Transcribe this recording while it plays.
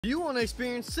Do you want to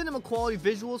experience cinema quality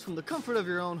visuals from the comfort of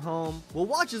your own home? Well,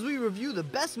 watch as we review the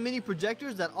best mini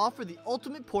projectors that offer the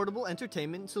ultimate portable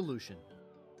entertainment solution.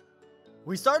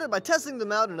 We started by testing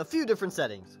them out in a few different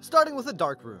settings, starting with a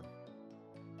dark room.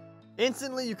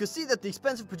 Instantly, you can see that the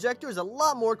expensive projector is a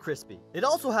lot more crispy. It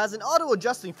also has an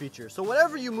auto-adjusting feature, so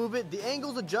whenever you move it, the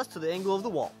angles adjust to the angle of the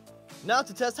wall. Now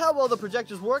to test how well the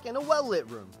projectors work in a well-lit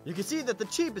room. You can see that the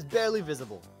cheap is barely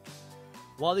visible,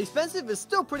 while the expensive is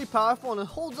still pretty powerful and it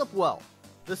holds up well.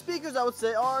 The speakers, I would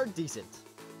say, are decent.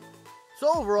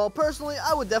 So overall, personally,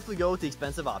 I would definitely go with the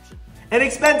expensive option. And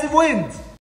expensive wins!